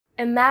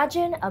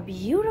Imagine a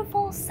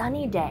beautiful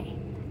sunny day.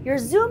 You're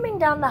zooming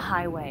down the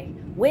highway,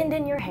 wind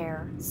in your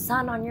hair,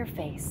 sun on your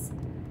face.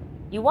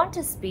 You want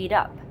to speed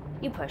up,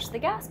 you push the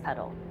gas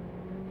pedal.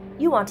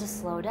 You want to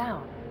slow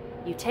down,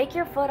 you take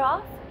your foot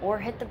off or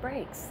hit the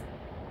brakes.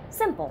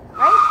 Simple,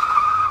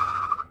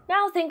 right?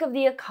 Now think of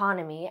the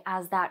economy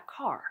as that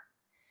car.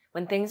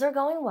 When things are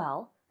going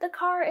well, the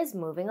car is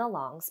moving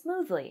along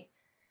smoothly.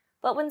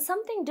 But when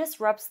something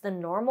disrupts the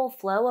normal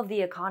flow of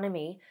the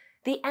economy,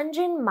 the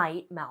engine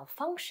might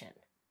malfunction.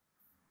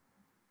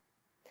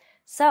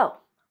 So,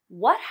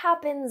 what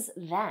happens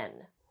then?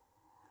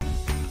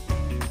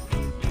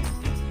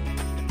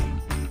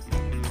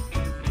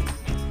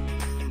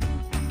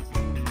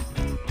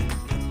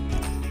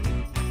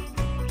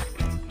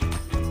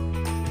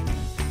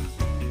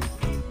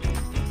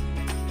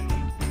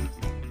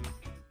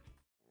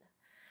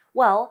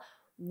 Well,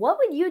 what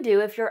would you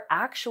do if your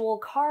actual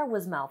car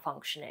was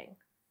malfunctioning?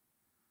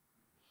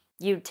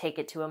 You'd take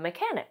it to a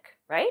mechanic,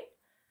 right?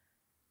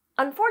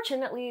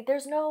 Unfortunately,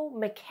 there's no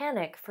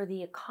mechanic for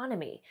the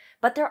economy,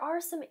 but there are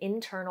some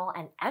internal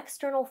and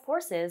external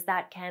forces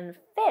that can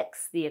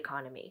fix the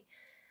economy.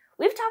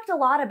 We've talked a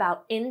lot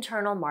about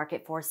internal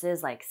market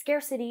forces like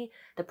scarcity,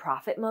 the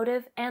profit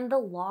motive, and the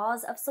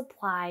laws of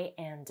supply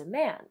and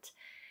demand.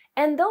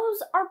 And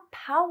those are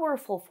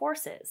powerful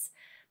forces.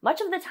 Much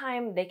of the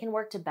time, they can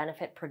work to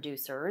benefit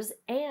producers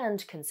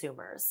and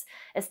consumers,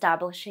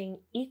 establishing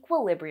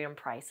equilibrium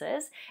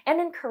prices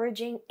and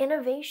encouraging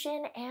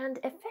innovation and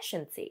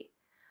efficiency.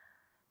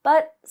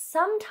 But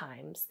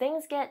sometimes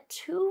things get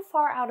too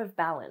far out of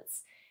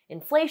balance.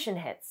 Inflation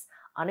hits,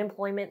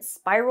 unemployment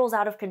spirals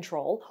out of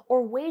control,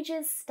 or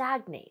wages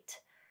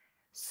stagnate.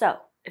 So,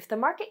 if the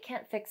market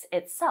can't fix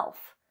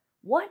itself,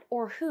 what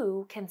or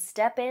who can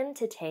step in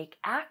to take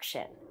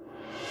action?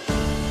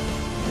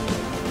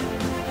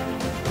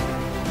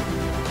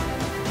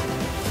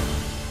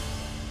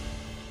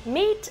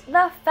 Meet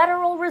the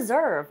Federal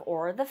Reserve,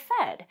 or the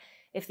Fed.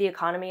 If the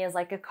economy is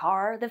like a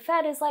car, the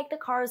Fed is like the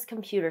car's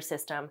computer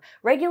system,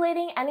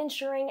 regulating and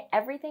ensuring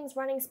everything's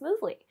running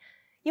smoothly.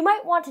 You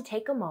might want to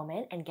take a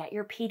moment and get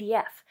your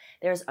PDF.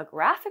 There's a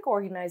graphic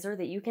organizer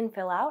that you can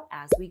fill out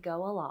as we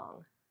go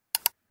along.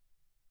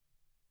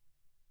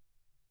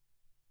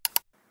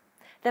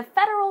 The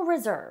Federal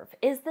Reserve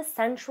is the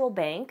central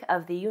bank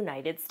of the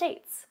United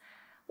States.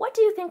 What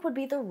do you think would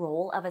be the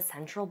role of a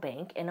central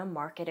bank in a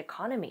market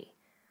economy?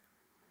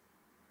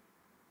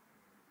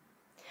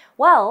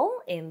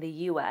 Well, in the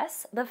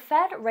US, the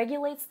Fed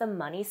regulates the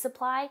money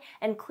supply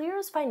and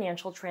clears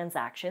financial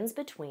transactions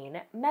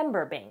between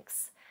member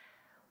banks.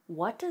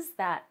 What does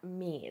that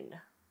mean?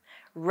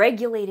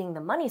 Regulating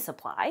the money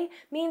supply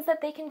means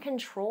that they can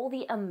control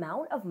the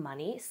amount of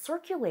money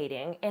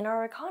circulating in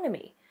our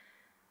economy.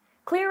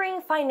 Clearing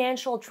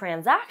financial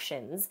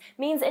transactions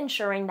means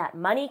ensuring that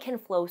money can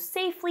flow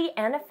safely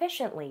and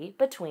efficiently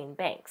between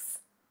banks.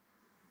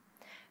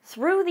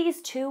 Through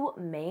these two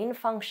main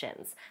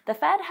functions, the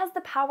Fed has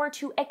the power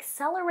to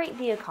accelerate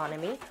the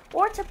economy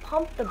or to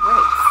pump the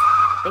brakes.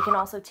 They can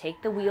also take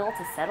the wheel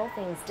to settle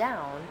things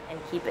down and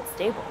keep it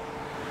stable.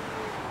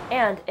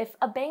 And if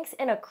a bank's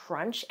in a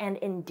crunch and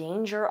in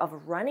danger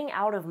of running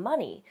out of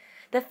money,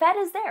 the Fed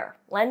is there,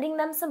 lending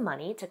them some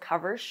money to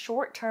cover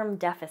short-term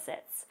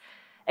deficits.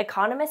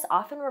 Economists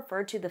often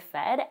refer to the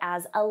Fed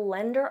as a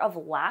lender of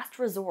last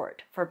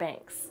resort for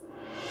banks.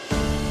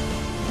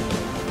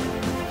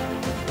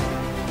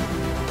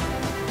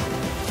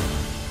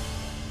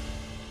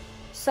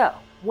 So,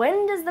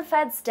 when does the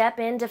Fed step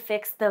in to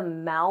fix the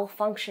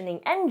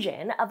malfunctioning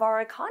engine of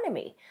our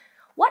economy?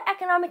 What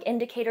economic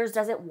indicators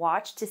does it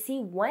watch to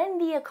see when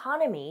the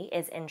economy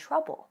is in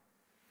trouble?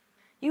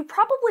 You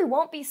probably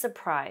won't be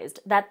surprised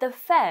that the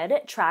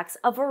Fed tracks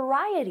a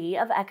variety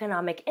of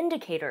economic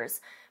indicators,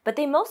 but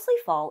they mostly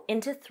fall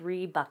into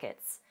three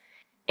buckets: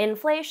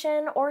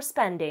 inflation or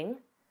spending,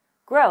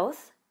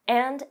 growth,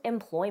 and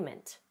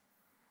employment.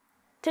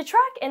 To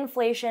track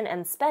inflation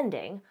and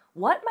spending,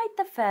 what might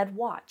the Fed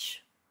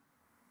watch?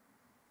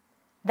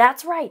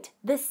 That's right,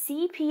 the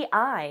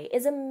CPI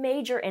is a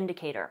major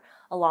indicator,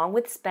 along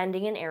with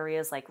spending in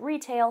areas like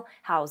retail,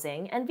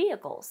 housing, and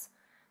vehicles.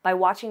 By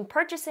watching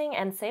purchasing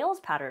and sales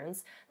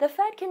patterns, the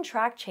Fed can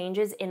track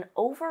changes in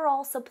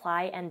overall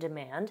supply and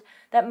demand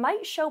that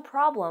might show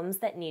problems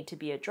that need to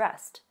be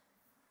addressed.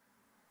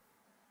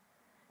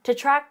 To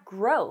track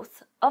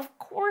growth, of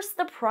course,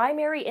 the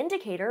primary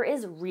indicator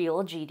is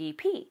real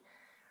GDP.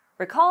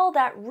 Recall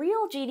that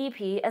real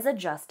GDP is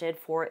adjusted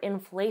for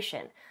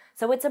inflation,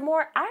 so it's a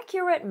more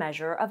accurate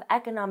measure of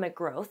economic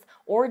growth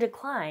or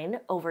decline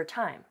over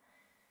time.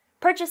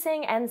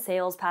 Purchasing and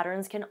sales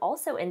patterns can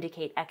also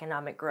indicate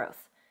economic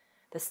growth.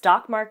 The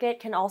stock market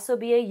can also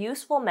be a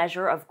useful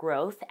measure of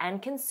growth and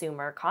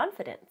consumer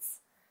confidence.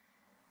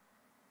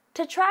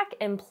 To track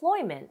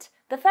employment,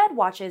 the Fed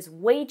watches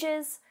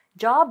wages,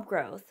 job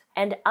growth,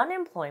 and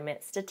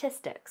unemployment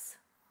statistics.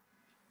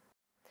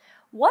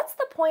 What's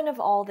the point of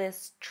all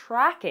this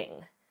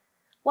tracking?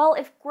 Well,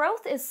 if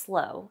growth is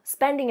slow,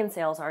 spending and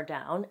sales are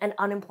down, and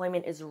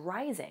unemployment is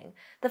rising,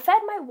 the Fed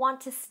might want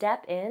to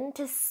step in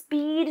to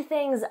speed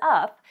things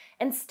up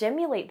and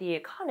stimulate the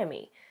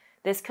economy.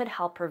 This could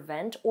help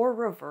prevent or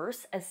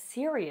reverse a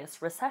serious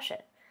recession.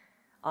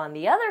 On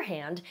the other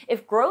hand,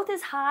 if growth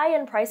is high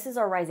and prices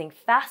are rising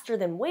faster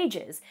than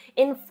wages,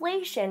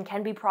 inflation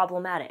can be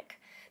problematic.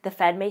 The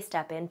Fed may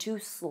step in to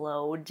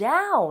slow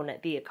down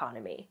the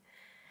economy.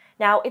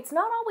 Now, it's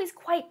not always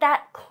quite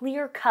that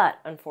clear-cut,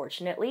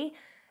 unfortunately.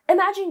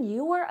 Imagine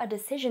you were a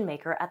decision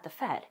maker at the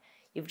Fed.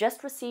 You've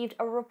just received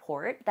a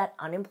report that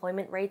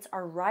unemployment rates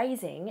are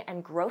rising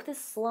and growth is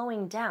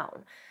slowing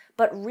down,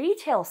 but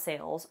retail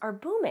sales are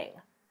booming.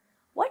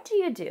 What do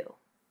you do?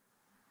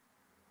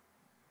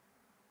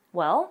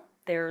 Well,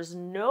 there's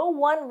no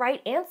one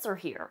right answer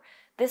here.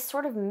 This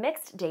sort of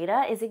mixed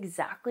data is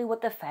exactly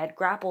what the Fed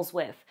grapples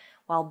with.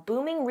 While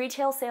booming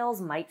retail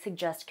sales might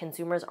suggest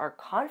consumers are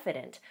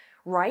confident,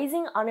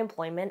 rising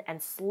unemployment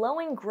and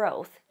slowing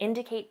growth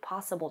indicate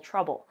possible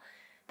trouble.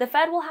 The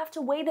Fed will have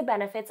to weigh the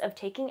benefits of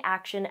taking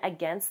action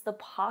against the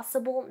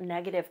possible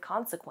negative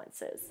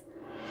consequences.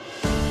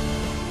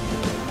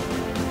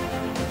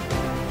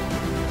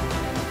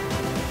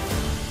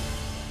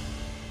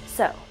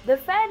 So, the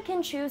Fed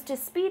can choose to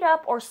speed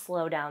up or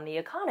slow down the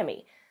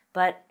economy.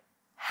 But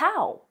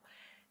how?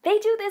 They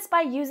do this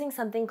by using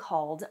something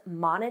called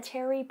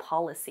monetary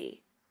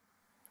policy.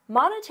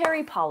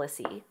 Monetary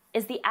policy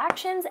is the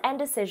actions and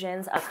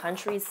decisions a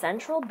country's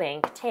central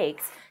bank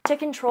takes to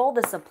control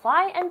the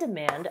supply and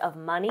demand of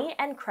money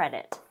and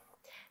credit.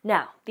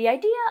 Now, the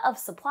idea of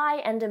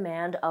supply and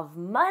demand of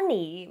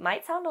money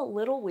might sound a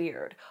little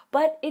weird,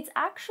 but it's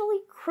actually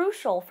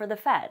crucial for the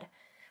Fed.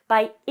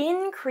 By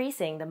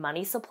increasing the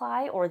money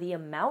supply or the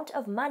amount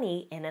of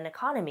money in an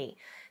economy,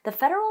 the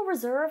Federal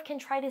Reserve can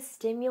try to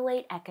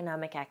stimulate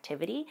economic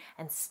activity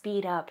and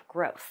speed up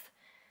growth.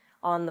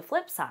 On the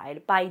flip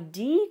side, by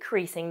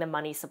decreasing the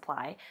money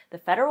supply, the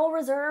Federal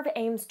Reserve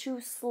aims to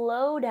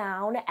slow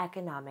down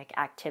economic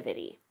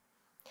activity.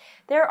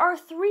 There are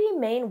three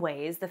main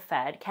ways the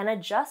Fed can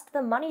adjust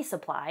the money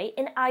supply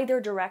in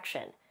either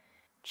direction: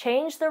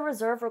 change the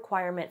reserve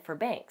requirement for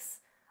banks,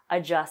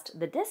 adjust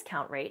the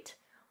discount rate,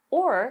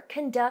 or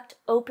conduct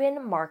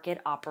open market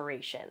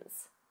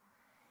operations.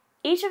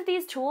 Each of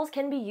these tools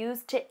can be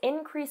used to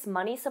increase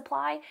money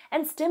supply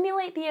and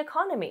stimulate the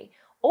economy,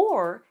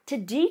 or to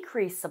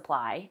decrease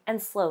supply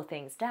and slow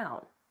things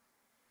down.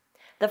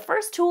 The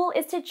first tool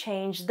is to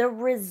change the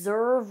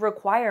reserve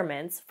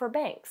requirements for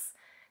banks.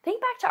 Think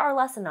back to our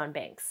lesson on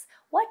banks.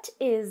 What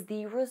is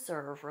the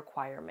reserve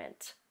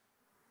requirement?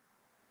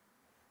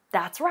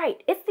 That's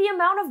right, it's the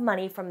amount of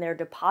money from their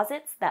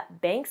deposits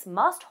that banks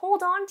must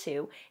hold on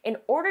to in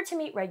order to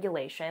meet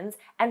regulations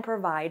and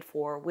provide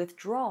for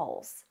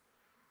withdrawals.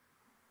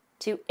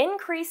 To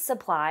increase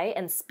supply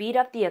and speed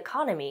up the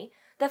economy,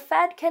 the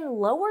Fed can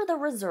lower the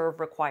reserve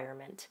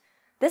requirement.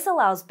 This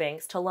allows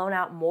banks to loan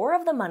out more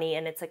of the money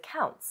in its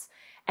accounts,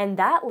 and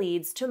that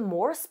leads to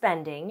more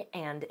spending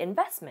and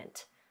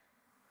investment.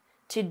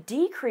 To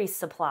decrease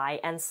supply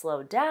and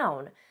slow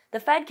down, the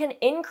Fed can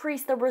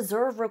increase the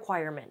reserve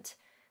requirement.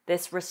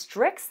 This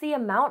restricts the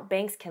amount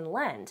banks can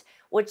lend,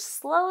 which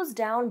slows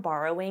down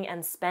borrowing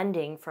and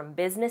spending from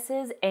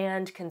businesses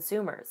and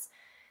consumers.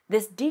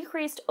 This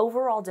decreased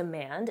overall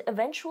demand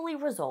eventually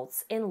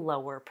results in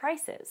lower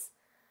prices.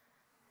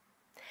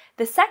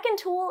 The second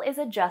tool is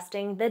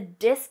adjusting the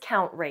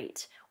discount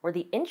rate, or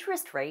the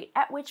interest rate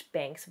at which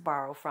banks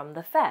borrow from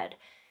the Fed.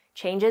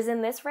 Changes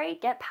in this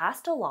rate get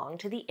passed along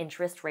to the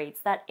interest rates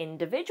that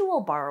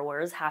individual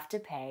borrowers have to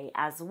pay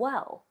as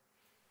well.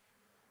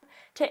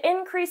 To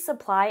increase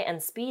supply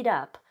and speed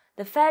up,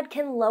 the Fed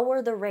can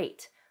lower the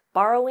rate.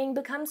 Borrowing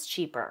becomes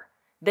cheaper.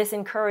 This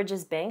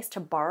encourages banks to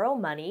borrow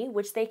money,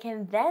 which they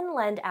can then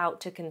lend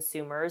out to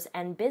consumers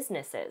and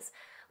businesses,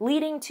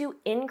 leading to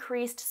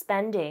increased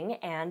spending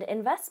and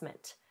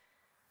investment.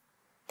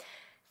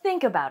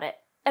 Think about it.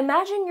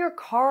 Imagine your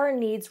car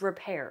needs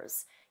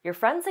repairs. Your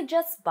friend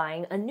suggests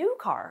buying a new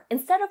car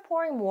instead of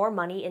pouring more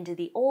money into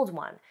the old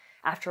one.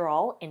 After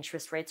all,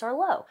 interest rates are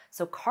low,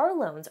 so car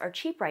loans are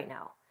cheap right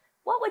now.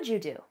 What would you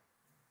do?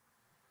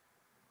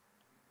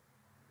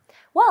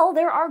 Well,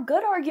 there are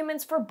good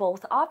arguments for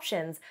both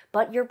options,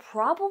 but you're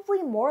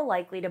probably more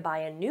likely to buy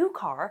a new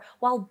car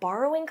while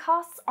borrowing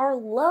costs are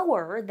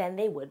lower than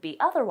they would be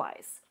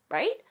otherwise,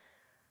 right?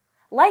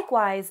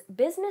 Likewise,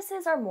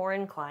 businesses are more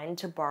inclined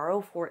to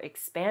borrow for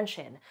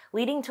expansion,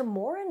 leading to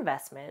more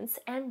investments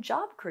and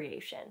job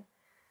creation.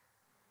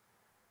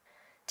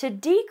 To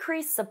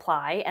decrease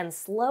supply and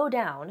slow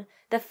down,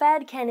 the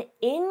Fed can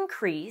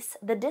increase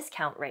the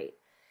discount rate.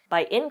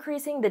 By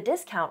increasing the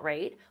discount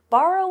rate,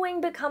 borrowing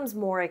becomes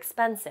more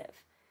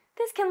expensive.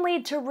 This can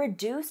lead to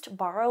reduced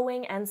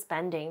borrowing and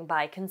spending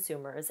by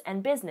consumers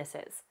and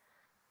businesses.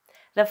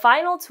 The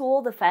final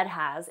tool the Fed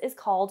has is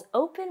called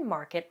open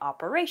market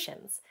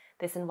operations.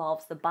 This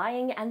involves the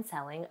buying and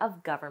selling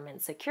of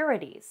government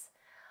securities.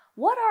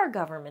 What are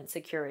government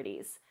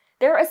securities?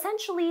 They're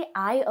essentially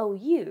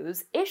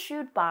IOUs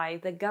issued by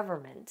the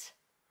government.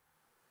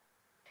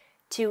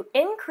 To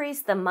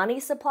increase the money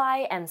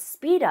supply and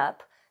speed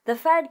up, the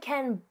Fed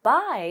can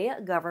buy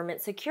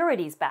government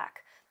securities back,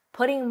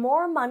 putting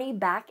more money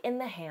back in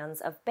the hands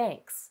of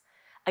banks.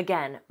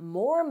 Again,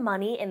 more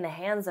money in the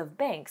hands of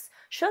banks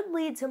should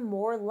lead to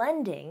more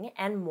lending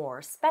and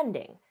more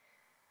spending.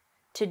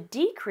 To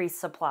decrease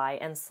supply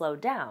and slow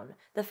down,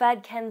 the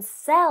Fed can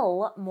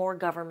sell more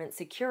government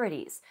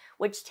securities,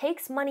 which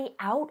takes money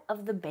out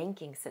of the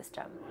banking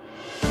system.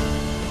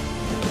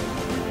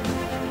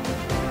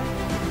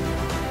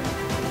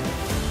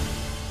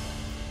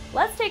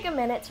 Let's take a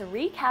minute to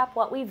recap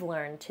what we've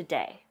learned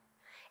today.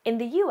 In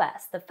the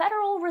US, the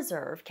Federal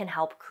Reserve can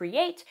help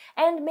create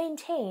and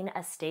maintain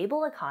a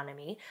stable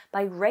economy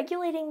by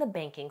regulating the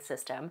banking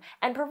system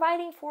and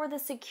providing for the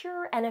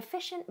secure and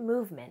efficient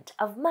movement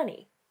of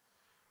money.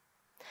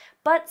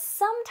 But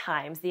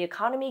sometimes the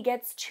economy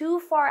gets too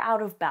far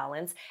out of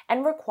balance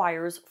and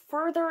requires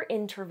further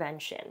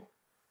intervention.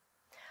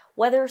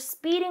 Whether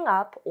speeding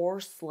up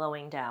or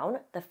slowing down,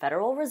 the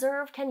Federal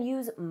Reserve can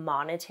use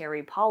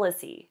monetary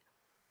policy.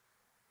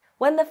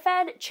 When the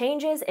Fed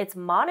changes its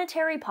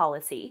monetary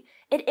policy,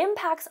 it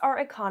impacts our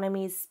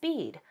economy's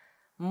speed.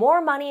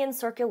 More money in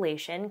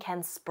circulation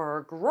can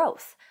spur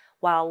growth,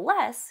 while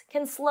less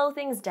can slow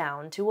things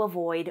down to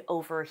avoid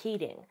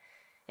overheating.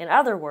 In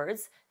other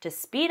words, to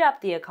speed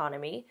up the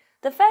economy,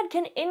 the Fed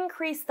can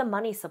increase the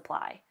money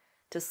supply.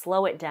 To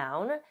slow it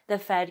down, the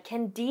Fed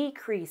can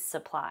decrease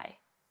supply.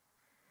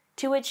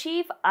 To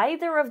achieve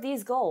either of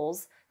these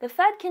goals, the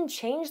Fed can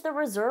change the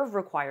reserve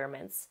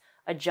requirements,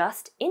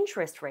 adjust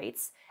interest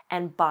rates,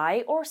 and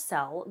buy or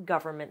sell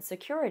government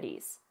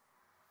securities.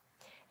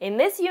 In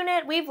this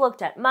unit, we've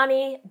looked at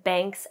money,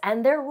 banks,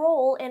 and their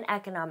role in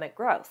economic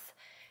growth.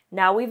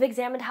 Now we've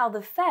examined how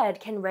the Fed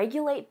can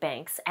regulate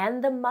banks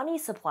and the money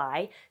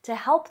supply to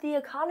help the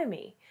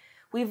economy.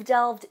 We've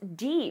delved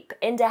deep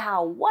into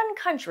how one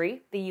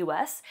country, the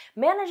US,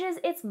 manages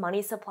its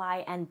money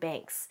supply and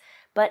banks.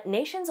 But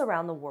nations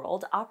around the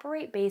world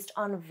operate based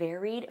on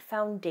varied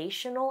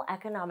foundational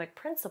economic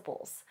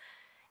principles.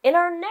 In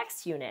our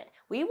next unit,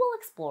 we will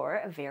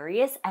explore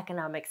various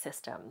economic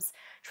systems: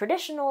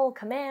 traditional,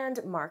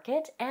 command,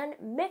 market, and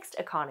mixed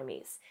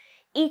economies.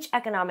 Each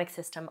economic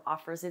system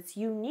offers its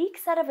unique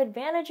set of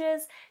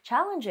advantages,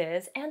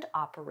 challenges, and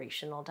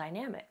operational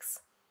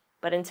dynamics.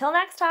 But until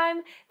next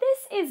time, this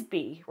is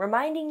B,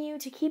 reminding you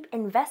to keep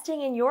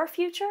investing in your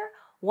future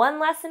one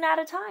lesson at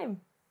a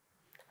time.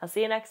 I'll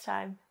see you next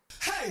time.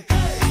 Hey,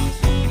 hey.